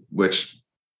 which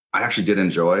I actually did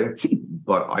enjoy,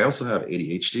 but I also have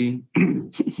ADHD.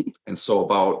 And so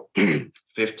about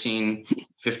 15,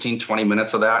 20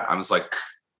 minutes of that, I was like,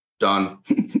 done.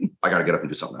 I got to get up and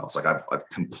do something else. Like I've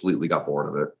completely got bored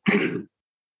of it.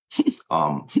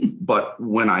 But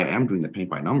when I am doing the paint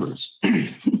by numbers,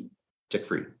 tick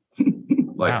free,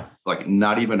 like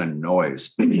not even a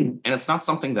noise. And it's not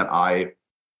something that I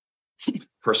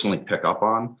personally pick up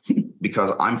on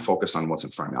because I'm focused on what's in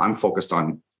front of me. I'm focused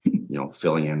on,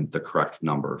 filling in the correct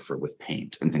number with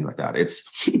paint and things like that.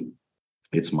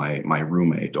 It's my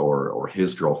roommate or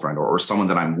his girlfriend or someone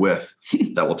that I'm with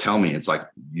that will tell me, it's like,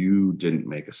 you didn't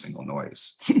make a single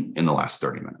noise in the last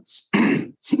 30 minutes.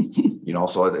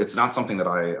 So it's not something that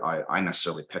I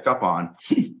necessarily pick up on,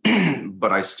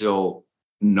 but I still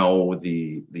know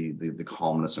the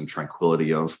calmness and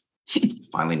tranquility of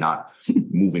finally not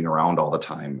moving around all the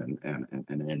time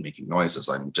and making noises.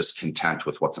 I'm just content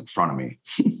with what's in front of me.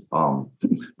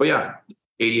 But yeah,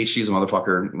 ADHD is a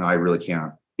motherfucker. I really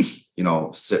can't,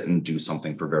 sit and do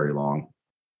something for very long.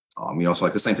 So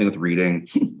like the same thing with reading,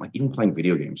 like even playing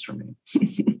video games for me,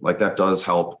 like that does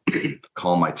help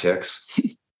calm my tics,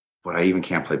 but I even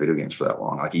can't play video games for that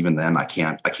long. Like even then I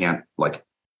can't like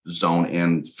zone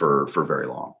in for very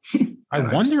long. I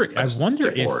wonder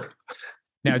if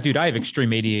now, dude, I have extreme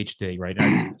ADHD, right?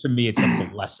 And to me, it's a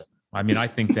blessing. I mean, I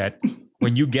think that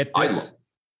when you get this,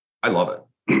 I love it.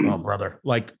 Oh, brother.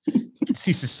 Like,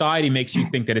 see, society makes you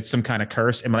think that it's some kind of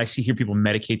curse. And when I hear people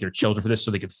medicate their children for this so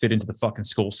they could fit into the fucking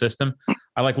school system,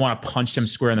 I want to punch them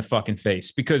square in the fucking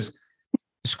face because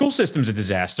the school system's a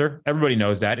disaster. Everybody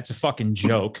knows that. It's a fucking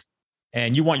joke.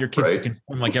 and you want your kids to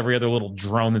conform like every other little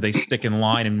drone that they stick in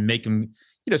line and make them,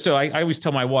 so I always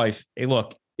tell my wife, hey,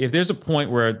 look, if there's a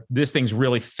point where this thing's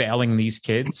really failing these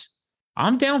kids,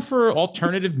 I'm down for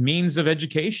alternative means of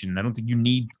education. I don't think you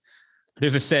need,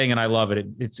 there's a saying, and I love it.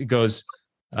 It goes,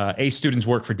 A students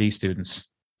work for D students.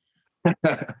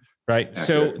 Right.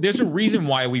 So there's a reason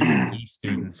why we were D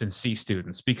students and C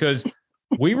students, because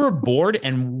we were bored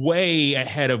and way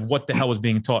ahead of what the hell was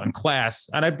being taught in class.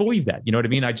 And I believe that, you know what I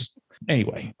mean?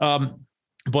 Anyway.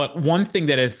 But one thing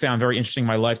that I found very interesting in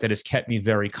my life that has kept me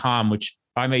very calm, which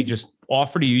I may just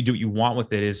offer to you, do what you want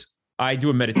with it, is I do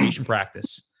a meditation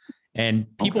practice. And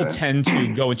people tend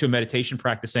to go into a meditation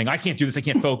practice saying, I can't do this, I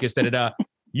can't focus,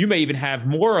 You may even have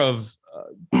more of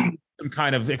some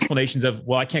kind of explanations of,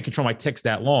 well, I can't control my tics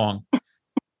that long.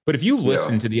 But if you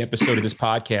listen to the episode of this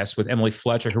podcast with Emily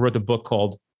Fletcher, who wrote the book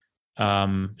called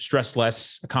Stress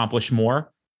Less, Accomplish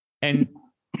More, and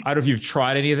I don't know if you've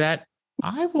tried any of that.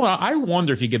 I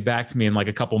wonder if you get back to me in like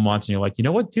a couple months and you're like, you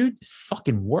know what, dude, it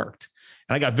fucking worked.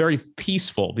 And I got very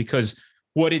peaceful, because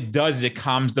what it does is it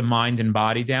calms the mind and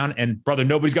body down. And brother,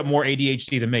 nobody's got more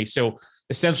ADHD than me. So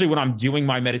essentially when I'm doing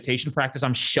my meditation practice,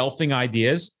 I'm shelving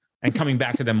ideas and coming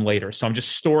back to them later. So I'm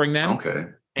just storing them. Okay.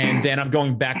 And then I'm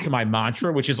going back to my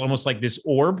mantra, which is almost like this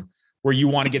orb where you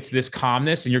want to get to this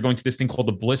calmness, and you're going to this thing called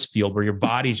the bliss field where your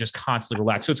body is just constantly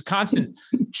relaxed. So it's a constant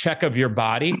check of your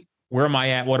body. Where am I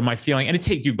at? What am I feeling?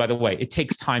 And by the way, it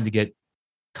takes time to get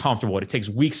comfortable. It takes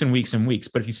weeks and weeks and weeks.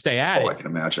 But if you stay at it, I can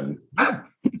imagine.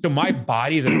 So my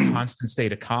body is in a constant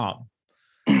state of calm.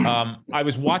 I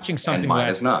was watching something. And mine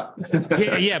is not.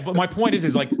 yeah. But my point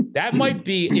is like, that might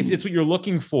be, if it's what you're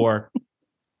looking for,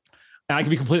 and I could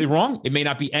be completely wrong. It may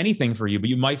not be anything for you, but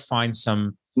you might find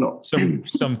some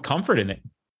comfort in it.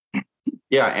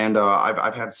 Yeah. And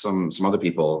I've had some other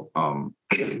people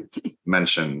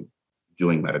mention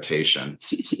doing meditation,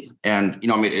 and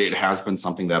it has been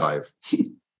something that I've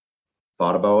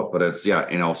thought about, but it's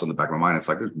also in the back of my mind, it's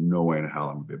like, there's no way in hell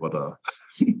I'm gonna be able to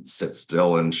sit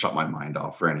still and shut my mind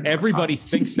off for any. Everybody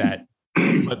thinks that,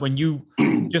 but when you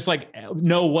just like,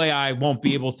 no way, I will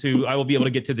be able to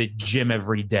get to the gym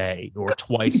every day or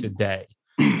twice a day,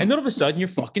 and then all of a sudden you're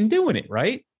fucking doing it,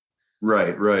 right?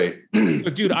 Right. So,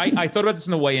 dude, I thought about this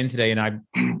on the way in today, and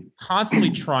I'm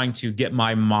constantly trying to get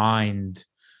my mind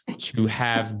to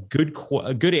have good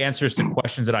answers to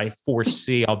questions that I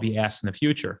foresee I'll be asked in the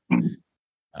future.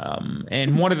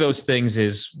 And one of those things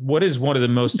is, what is one of the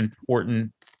most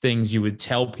important things you would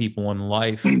tell people in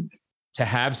life to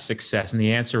have success? And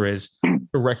the answer is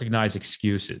to recognize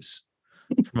excuses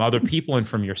from other people and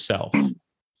from yourself.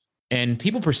 And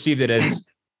people perceive it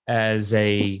as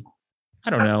a, I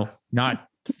don't know, not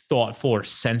thoughtful or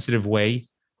sensitive way,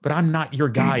 but I'm not your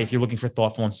guy if you're looking for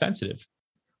thoughtful and sensitive.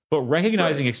 But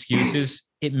recognizing excuses,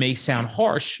 it may sound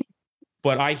harsh,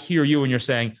 but I hear you when you're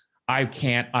saying, I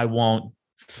can't, I won't.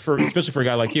 Especially for a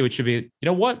guy like you, it should be, you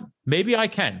know what? Maybe I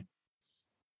can.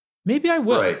 Maybe I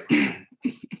will. Right.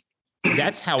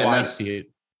 That's how I see it.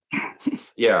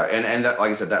 Yeah. And that,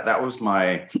 like I said, that was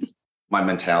my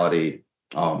mentality,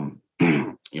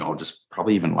 just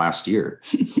probably even last year.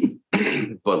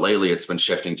 But lately it's been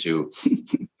shifting to,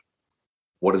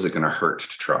 what is it going to hurt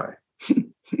to try?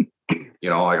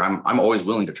 Like I'm always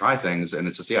willing to try things, and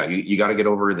it's just, you got to get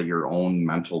over your own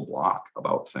mental block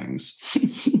about things.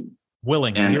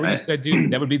 Willing. And you hear what you said, dude?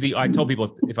 That would be I told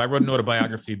people if I wrote an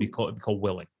autobiography, it'd be called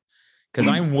willing, because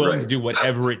I'm willing to do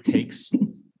whatever it takes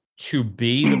to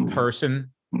be the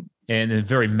person in a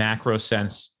very macro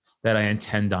sense that I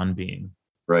intend on being.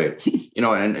 Right.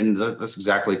 And that's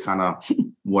exactly kind of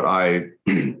what I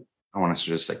want to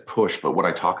just like push, but what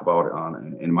I talk about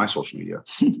in my social media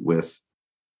with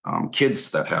kids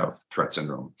that have Tourette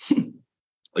syndrome.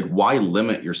 Like, why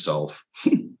limit yourself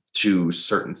to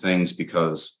certain things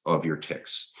because of your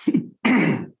tics?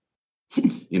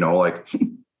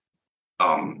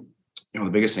 The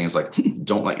biggest thing is like,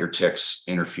 don't let your tics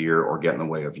interfere or get in the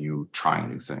way of you trying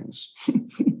new things.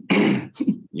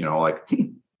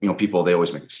 People, they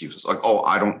always make excuses like, oh,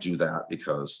 I don't do that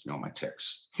because, my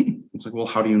tics. It's like, well,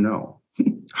 how do you know?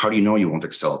 How do you know you won't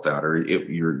excel at that, or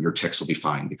your tics will be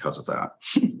fine because of that?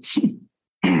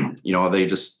 They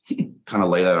just kind of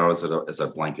lay that out as a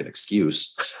blanket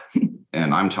excuse.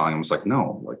 And I'm telling them, it's like,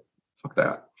 no, like, fuck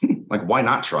that. Like, why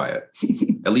not try it?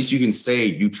 At least you can say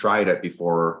you tried it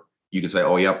before you can say,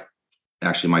 oh, yep,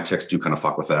 actually my tics do kind of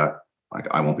fuck with that. Like,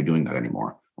 I won't be doing that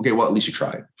anymore. Okay, well, at least you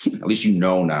tried. At least you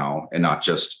know now, and not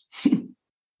just,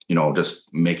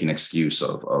 just make an excuse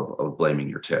of blaming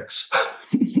your tics.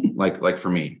 Like for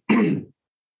me, I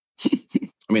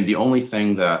mean, the only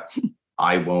thing that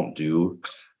I won't do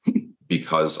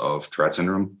because of Tourette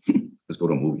syndrome is go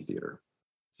to a movie theater.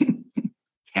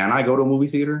 Can I go to a movie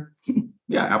theater?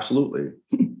 Yeah, absolutely.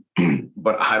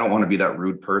 But I don't want to be that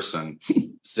rude person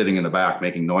sitting in the back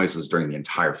making noises during the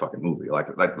entire fucking movie.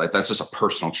 Like that's just a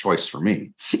personal choice for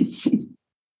me.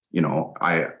 You know,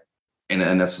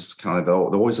 and that's just kind of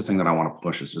like the always the thing that I want to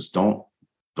push is just don't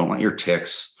let your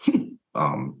tics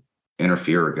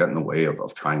interfere or get in the way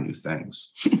of trying new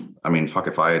things. I mean, fuck,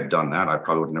 if I had done that, I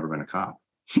probably would have never been a cop.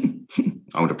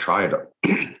 I would have tried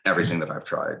everything that I've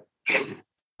tried.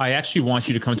 I actually want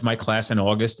you to come to my class in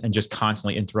August and just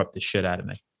constantly interrupt the shit out of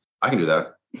me. I can do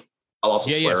that. I'll also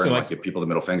swear so and like give people the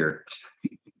middle finger.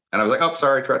 And I was like, oh,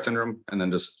 sorry, Tourette syndrome. And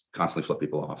then just constantly flip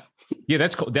people off. Yeah,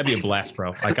 that's cool. That'd be a blast,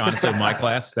 bro. Like, honestly, in my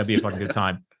class, that'd be a fucking good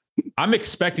time. I'm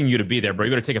expecting you to be there, bro.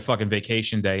 You're going to take a fucking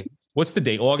vacation day. What's the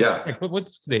date? August? Yeah.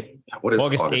 What's the date? What is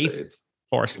August 8th?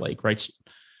 Forest Lake, right? So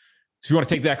if you want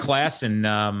to take that class and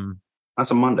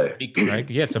that's a Monday. Right?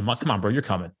 Yeah, it's a month. Come on, bro. You're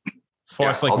coming.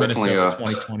 Forest Lake, Minnesota,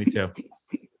 2022.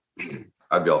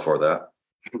 I'd be all for that.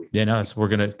 Yeah, no, we're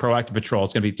gonna proactive patrol.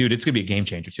 It's gonna be, dude. It's gonna be a game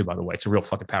changer too. By the way, it's a real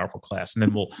fucking powerful class. And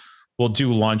then we'll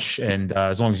do lunch, and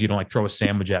as long as you don't like throw a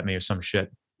sandwich at me or some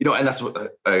shit. You know, and that's what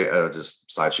I just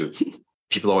side shoot.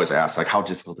 People always ask, like, how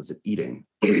difficult is it eating?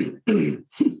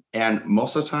 And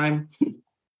most of the time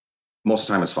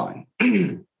it's fine.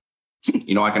 You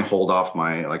know, I can hold off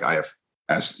I have,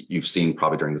 as you've seen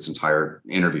probably during this entire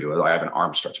interview, I have an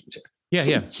arm stretching tick.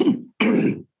 Yeah.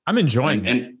 I'm enjoying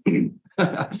it. And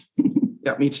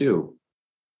yeah, me too.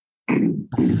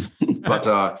 But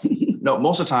no,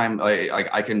 most of the time,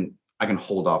 I can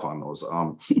hold off on those.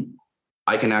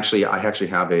 I actually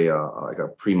have a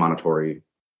premonitory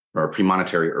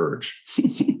urge.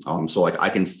 So like I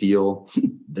can feel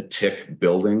the tick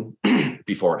building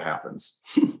before it happens.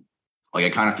 Like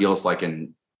it kind of feels like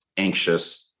an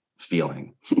anxious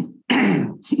feeling.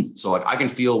 So like I can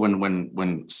feel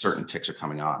when certain ticks are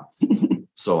coming on.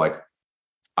 So like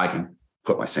I can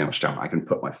put my sandwich down, I can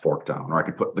put my fork down, or I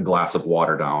can put the glass of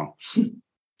water down,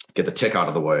 get the tick out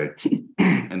of the way,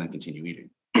 and then continue eating.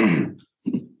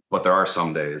 But there are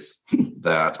some days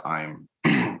that I'm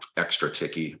extra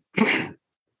ticky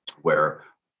where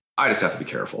I just have to be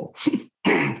careful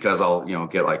because I'll,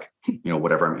 get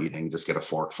whatever I'm eating, just get a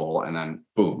fork full and then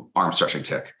boom, arm stretching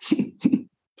tick,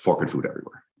 fork and food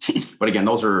everywhere. But again,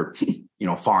 those are,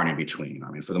 far and in between. I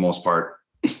mean, for the most part,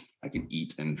 I can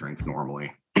eat and drink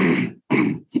normally,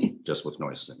 just with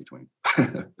noises in between.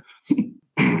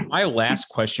 My last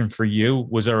question for you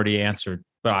was already answered,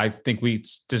 but I think we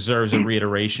deserves a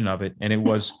reiteration of it. And it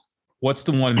was, what's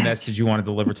the one message you want to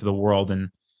deliver to the world? And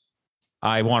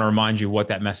I want to remind you what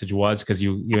that message was, because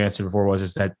you answered before,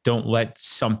 is that don't let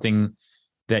something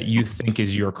that you think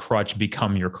is your crutch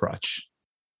become your crutch.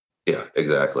 Yeah,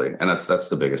 exactly. And that's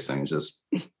the biggest thing. Just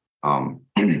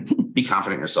be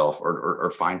confident in yourself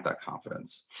or find that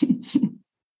confidence.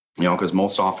 Because more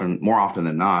often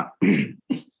than not,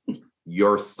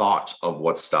 your thought of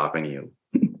what's stopping you,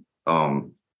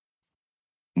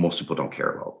 most people don't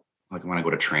care about. Like when I go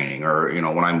to training or,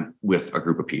 when I'm with a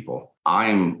group of people,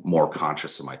 I'm more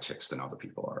conscious of my tics than other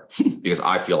people are because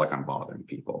I feel like I'm bothering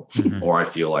people or I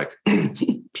feel like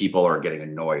people are getting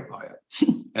annoyed by it.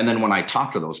 And then when I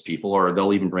talk to those people, or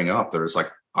they'll even bring up, there's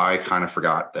like, I kind of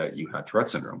forgot that you had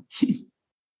Tourette's syndrome.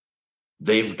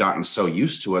 They've gotten so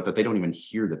used to it that they don't even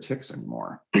hear the tics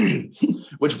anymore,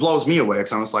 which blows me away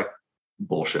because I'm just like,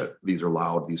 bullshit. These are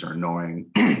loud. These are annoying.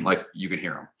 Like you can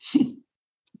hear them.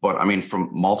 But I mean,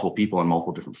 from multiple people and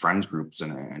multiple different friends groups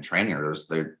and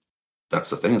trainers,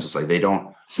 that's the thing. It's just like they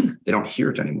don't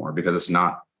hear it anymore because it's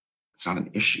not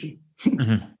an issue.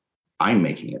 Mm-hmm. I'm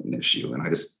making it an issue, and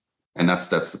that's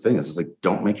the thing. Is it's like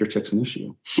don't make your tics an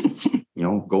issue.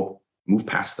 Go move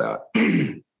past that.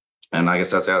 And I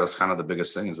guess that's kind of the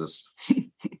biggest thing. Is this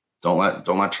don't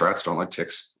let Tourette's, don't let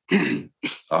tics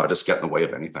just get in the way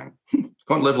of anything.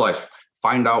 Go and live life.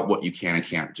 Find out what you can and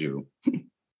can't do.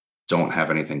 Don't have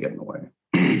anything get in the way.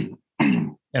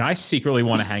 And I secretly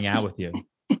want to hang out with you.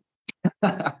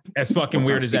 As fucking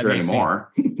weird as that may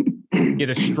seem. Yeah,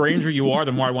 the stranger you are,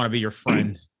 the more I want to be your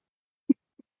friend.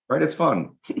 Right? It's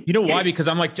fun. You know why? Because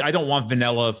I'm like, I don't want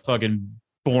vanilla fucking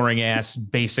boring ass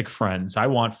basic friends. I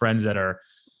want friends that are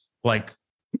like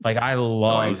I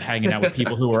love hanging out with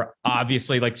people who are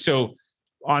obviously like, so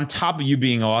on top of you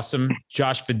being awesome,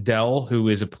 Josh Fidel, who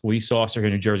is a police officer here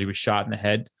in New Jersey, was shot in the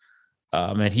head.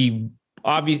 And he's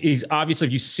obviously,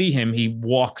 if you see him, he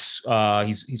walks,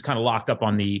 he's kind of locked up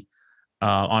on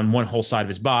on one whole side of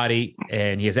his body,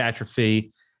 and he has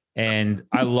atrophy. And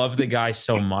I love the guy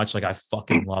so much. Like I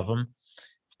fucking love him.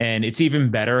 And it's even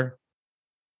better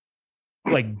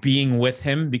like being with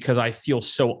him because I feel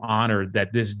so honored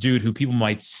that this dude who people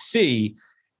might see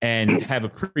and have a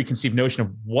preconceived notion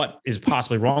of what is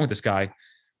possibly wrong with this guy,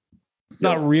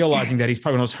 not realizing that he's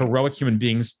probably one of the most heroic human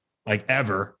beings like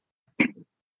ever.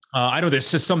 I know there's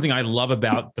just something I love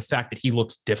about the fact that he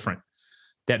looks different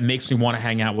that makes me want to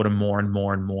hang out with him more and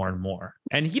more and more and more.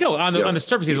 And, you know, on the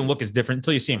surface, he doesn't look as different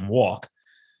until you see him walk.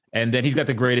 And then he's got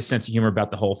the greatest sense of humor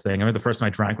about the whole thing. I remember the first time I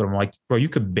drank with him, I'm like, bro, you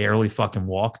could barely fucking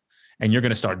walk and you're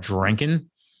going to start drinking.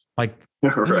 Like,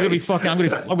 I'm going to be fucking, I'm going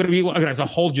to have to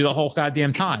hold you the whole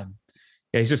goddamn time.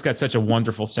 Yeah. He's just got such a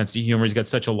wonderful sense of humor. He's got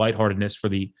such a lightheartedness for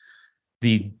the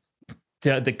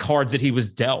cards that he was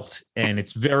dealt. And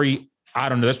it's very, I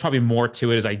don't know, there's probably more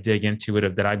to it as I dig into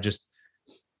it that I'm just,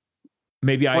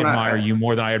 maybe I admire you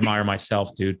more than I admire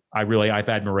myself, dude. I have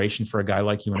admiration for a guy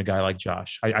like you and a guy like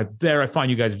Josh. I find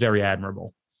you guys very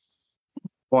admirable.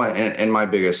 Well, and my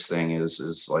biggest thing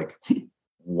is like,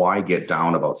 why get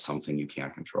down about something you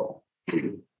can't control?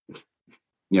 You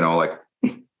know, like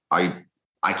I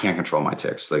can't control my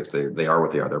tics. Like they are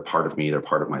what they are. They're part of me. They're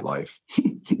part of my life.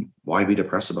 Why be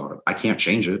depressed about it? I can't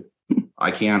change it. I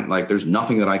can't, like, there's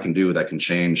nothing that I can do that can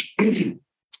change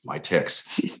my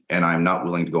tics. And I'm not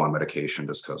willing to go on medication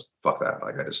just because fuck that.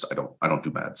 Like, I don't do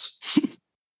meds,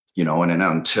 you know, and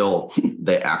until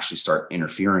they actually start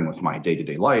interfering with my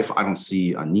day-to-day life, I don't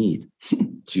see a need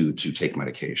to take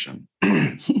medication,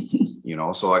 you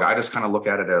know? So like, I just kind of look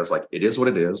at it as like, it is what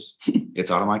it is.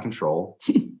 It's out of my control.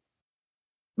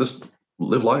 Just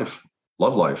live life,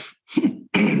 love life.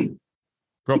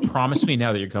 Bro, promise me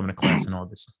now that you're coming to class in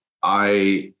August.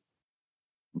 I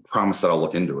promise that I'll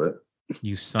look into it.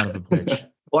 You son of a bitch.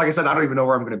 Like I said, I don't even know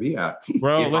where I'm going to be at.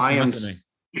 Bro, listen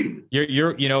to me.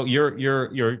 You're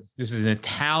this is an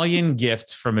Italian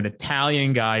gift from an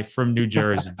Italian guy from New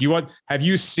Jersey. Have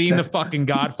you seen the fucking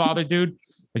Godfather, dude?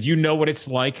 Do you know what it's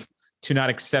like to not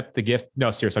accept the gift?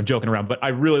 No, seriously, I'm joking around, but I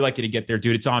really like you to get there,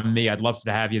 dude. It's on me. I'd love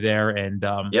to have you there and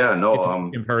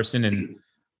in person. And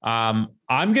I'm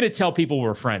going to tell people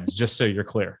we're friends, just so you're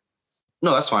clear.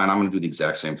 No, that's fine. I'm going to do the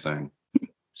exact same thing.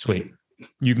 Sweet.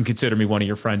 You can consider me one of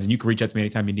your friends and you can reach out to me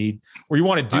anytime you need, or you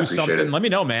want to do something. Let me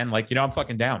know, man. Like, you know, I'm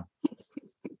fucking down.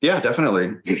 Yeah,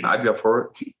 definitely. I'd be up for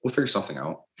it. We'll figure something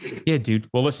out. Yeah, dude.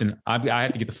 Well, listen, I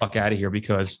have to get the fuck out of here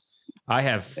because I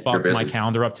have fucked my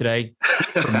calendar up today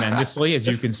tremendously. As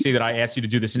you can see that I asked you to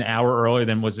do this an hour earlier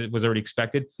than was already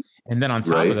expected. And then on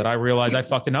top of that, I realized I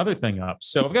fucked another thing up.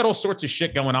 So I've got all sorts of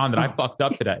shit going on that I fucked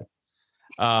up today.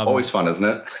 Always fun, isn't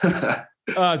it?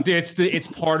 It's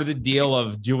part of the deal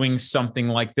of doing something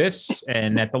like this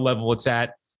and at the level it's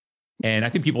at. And I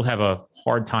think people have a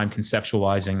hard time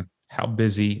conceptualizing how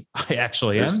busy I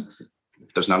actually am.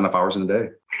 There's not enough hours in a day.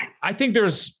 I think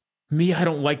I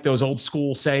don't like those old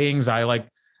school sayings. I'm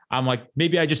like,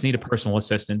 maybe I just need a personal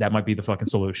assistant. That might be the fucking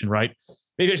solution, right?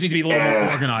 Maybe I just need to be a little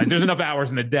more organized. There's enough hours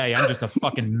in the day. I'm just a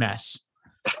fucking mess.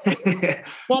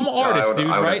 Well, I'm an artist, dude,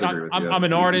 right? I'm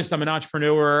an artist. I'm an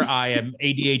entrepreneur. I am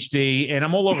ADHD and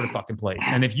I'm all over the fucking place.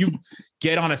 And if you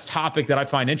get on a topic that I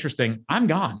find interesting, I'm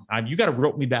gone. You got to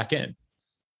rope me back in.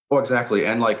 Well, exactly.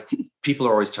 And like people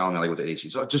are always telling me like with ADHD,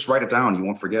 so just write it down. You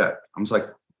won't forget. I'm just like,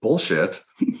 bullshit.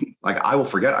 Like I will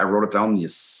forget. I wrote it down the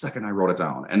second I wrote it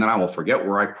down. And then I will forget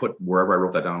where I put wherever I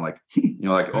wrote that down. Like, you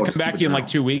know, like, come back to you in like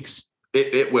 2 weeks.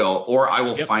 It will, or I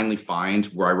will finally find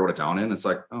where I wrote it down in. It's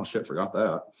like, oh shit, forgot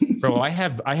that. Bro, I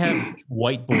have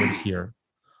whiteboards here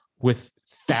with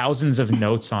thousands of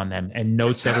notes on them and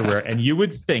notes everywhere. And you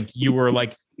would think you were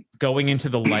like going into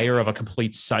the layer of a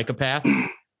complete psychopath.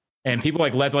 And people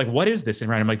like, what is this?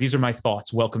 And I'm like, these are my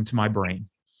thoughts. Welcome to my brain.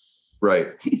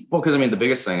 Right. Well, because I mean, the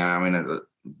biggest thing,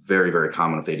 very, very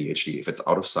common with ADHD, if it's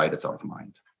out of sight, it's out of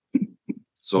mind.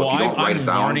 So if you don't write it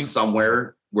down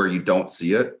somewhere where you don't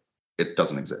see it, it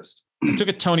doesn't exist. I took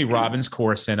a Tony Robbins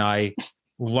course and I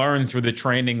learned through the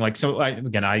training. I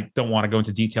don't want to go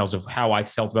into details of how I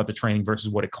felt about the training versus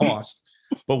what it cost.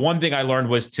 But one thing I learned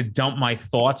was to dump my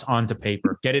thoughts onto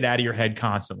paper, get it out of your head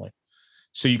constantly.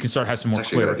 So you can start have some more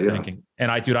clear thinking.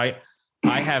 And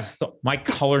I have my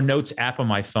color notes app on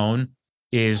my phone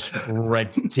is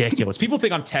ridiculous. People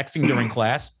think I'm texting during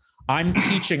class. I'm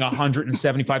teaching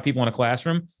 175 people in a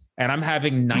classroom. And I'm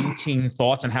having 19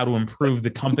 thoughts on how to improve the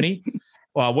company.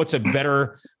 What's a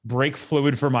better brake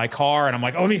fluid for my car? And I'm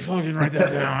like, let me fucking write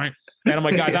that down. And I'm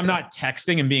like, guys, I'm not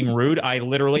texting and being rude. I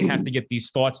literally have to get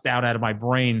these thoughts down out of my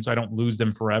brain so I don't lose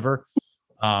them forever.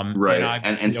 Right.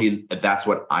 And see, that's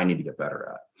what I need to get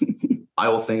better at. I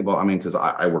will think about, because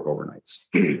I work overnights.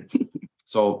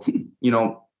 So,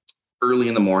 early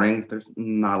in the morning, there's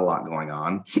not a lot going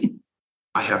on.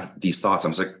 I have these thoughts.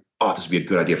 I'm just like, oh, this would be a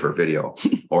good idea for a video.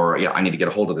 Or, I need to get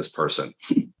a hold of this person.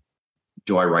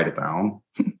 Do I write it down?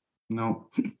 No.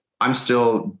 I'm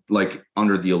still like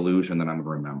under the illusion that I'm going to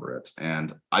remember it.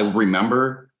 And I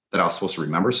remember that I was supposed to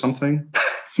remember something,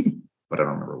 but I don't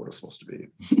remember what it's supposed to be.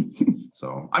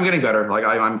 So I'm getting better. Like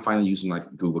I'm finally using like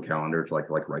Google Calendar to like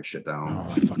write shit down.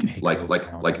 Oh, I fucking hate Google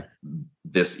Calendar. Like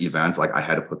this event, like I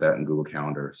had to put that in Google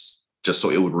Calendar just so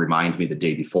it would remind me the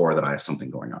day before that I have something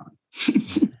going on.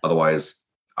 Otherwise,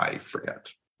 I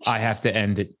forget. I have to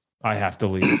end it. I have to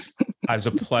leave. It was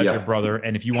a pleasure, brother.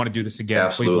 And if you want to do this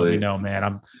again, please let me know, man.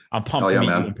 I'm pumped to meet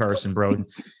you in person, bro. And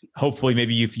hopefully,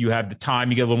 maybe if you have the time,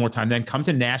 you get a little more time, then come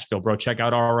to Nashville, bro. Check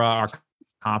out our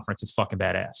conference. It's fucking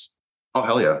badass. Oh,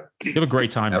 hell yeah. You have a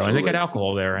great time, bro. And they got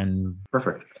alcohol there. And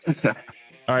perfect.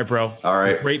 All right, bro. All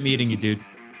right. Great meeting you, dude.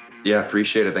 Yeah,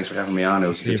 appreciate it. Thanks for having me on. It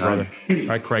was a good time. Brother. All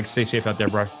right, Craig. Stay safe out there,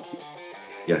 bro.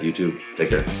 Yeah, you too.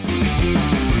 Take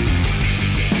care.